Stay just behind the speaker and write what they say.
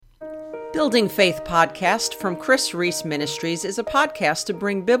Building Faith podcast from Chris Reese Ministries is a podcast to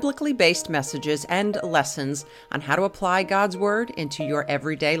bring biblically based messages and lessons on how to apply God's Word into your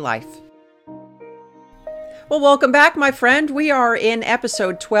everyday life. Well, welcome back, my friend. We are in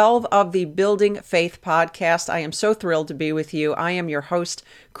episode 12 of the Building Faith podcast. I am so thrilled to be with you. I am your host,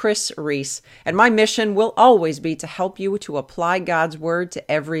 Chris Reese, and my mission will always be to help you to apply God's Word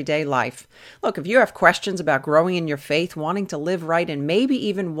to everyday life. Look, if you have questions about growing in your faith, wanting to live right, and maybe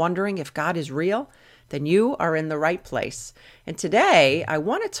even wondering if God is real, then you are in the right place. And today, I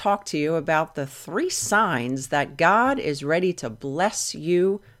want to talk to you about the 3 signs that God is ready to bless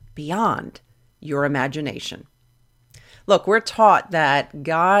you beyond your imagination. Look, we're taught that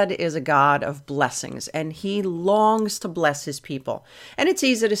God is a God of blessings, and He longs to bless His people. And it's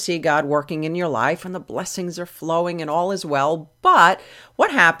easy to see God working in your life, and the blessings are flowing, and all is well. But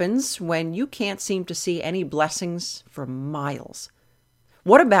what happens when you can't seem to see any blessings for miles?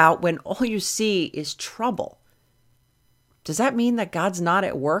 What about when all you see is trouble? Does that mean that God's not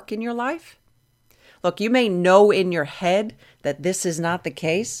at work in your life? Look, you may know in your head that this is not the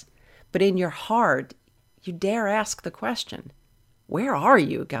case, but in your heart, you dare ask the question, where are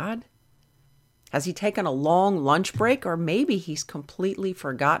you, God? Has He taken a long lunch break, or maybe He's completely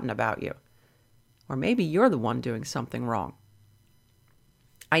forgotten about you? Or maybe you're the one doing something wrong.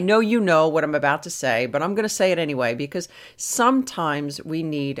 I know you know what I'm about to say, but I'm going to say it anyway because sometimes we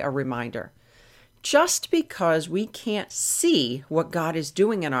need a reminder. Just because we can't see what God is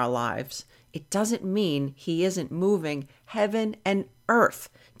doing in our lives, it doesn't mean He isn't moving heaven and earth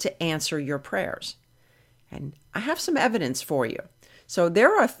to answer your prayers. And I have some evidence for you. So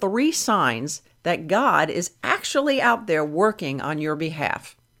there are 3 signs that God is actually out there working on your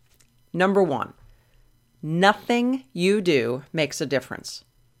behalf. Number 1, nothing you do makes a difference.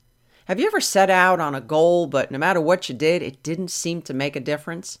 Have you ever set out on a goal, but no matter what you did, it didn't seem to make a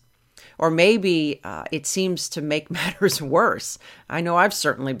difference? Or maybe it seems to make matters worse. I know I've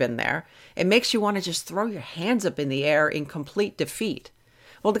certainly been there. It makes you want to just throw your hands up in the air in complete defeat.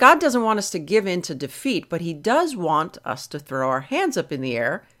 Well, God doesn't want us to give in to defeat, but He does want us to throw our hands up in the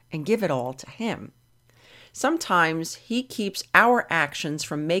air and give it all to Him. Sometimes He keeps our actions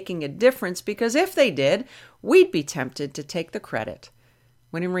from making a difference because if they did, we'd be tempted to take the credit.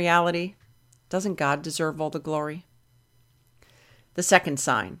 When in reality, doesn't God deserve all the glory? The second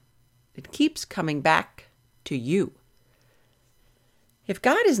sign, it keeps coming back to you. If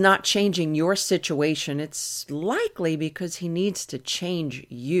God is not changing your situation, it's likely because He needs to change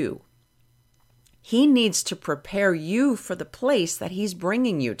you. He needs to prepare you for the place that He's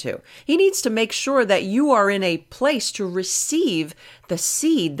bringing you to. He needs to make sure that you are in a place to receive the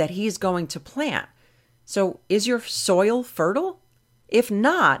seed that He's going to plant. So, is your soil fertile? If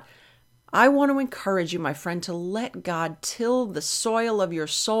not, I want to encourage you, my friend, to let God till the soil of your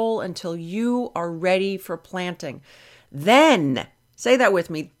soul until you are ready for planting. Then, say that with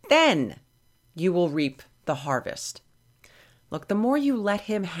me, then you will reap the harvest. Look, the more you let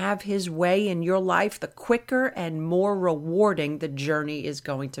Him have His way in your life, the quicker and more rewarding the journey is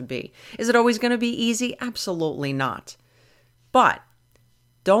going to be. Is it always going to be easy? Absolutely not. But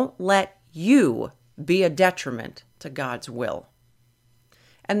don't let you be a detriment to God's will.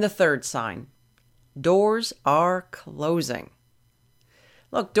 And the third sign, doors are closing.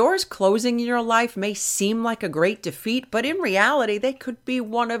 Look, doors closing in your life may seem like a great defeat, but in reality, they could be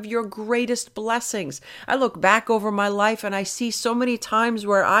one of your greatest blessings. I look back over my life and I see so many times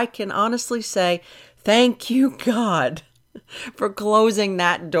where I can honestly say, thank you, God, for closing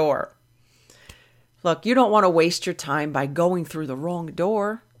that door. Look, you don't want to waste your time by going through the wrong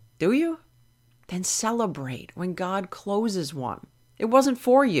door, do you? Then celebrate when God closes one. It wasn't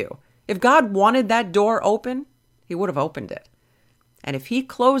for you. If God wanted that door open, He would have opened it. And if He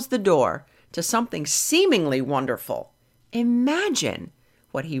closed the door to something seemingly wonderful, imagine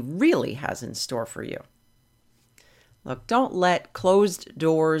what He really has in store for you. Look, don't let closed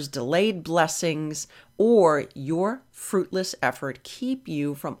doors, delayed blessings, or your fruitless effort keep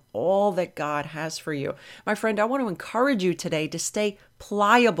you from all that God has for you. My friend, I want to encourage you today to stay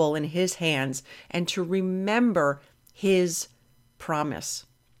pliable in His hands and to remember His promise.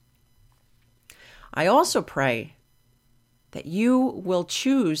 I also pray that you will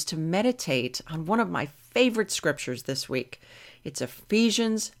choose to meditate on one of my favorite scriptures this week. It's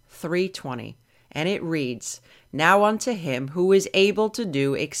Ephesians 3:20, and it reads, "Now unto Him who is able to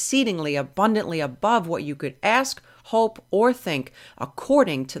do exceedingly abundantly above what you could ask, hope, or think,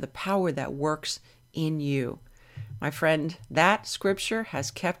 according to the power that works in you." My friend, that scripture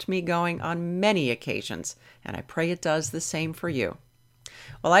has kept me going on many occasions, and I pray it does the same for you.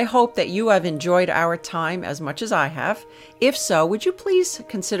 Well, I hope that you have enjoyed our time as much as I have. If so, would you please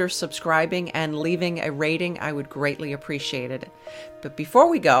consider subscribing and leaving a rating? I would greatly appreciate it. But before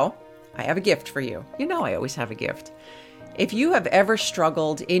we go, I have a gift for you. You know I always have a gift. If you have ever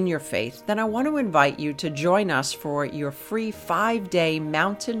struggled in your faith, then I want to invite you to join us for your free 5-day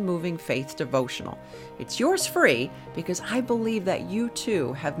mountain moving faith devotional. It's yours free because I believe that you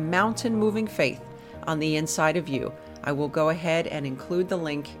too have mountain moving faith on the inside of you. I will go ahead and include the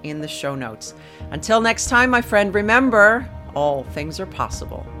link in the show notes. Until next time, my friend, remember, all things are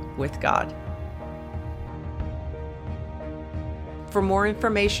possible with God. For more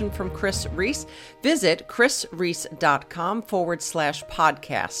information from Chris Reese, visit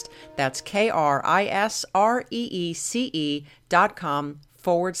chrisreese.com/podcast. That's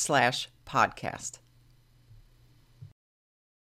KRISREECE.com/podcast.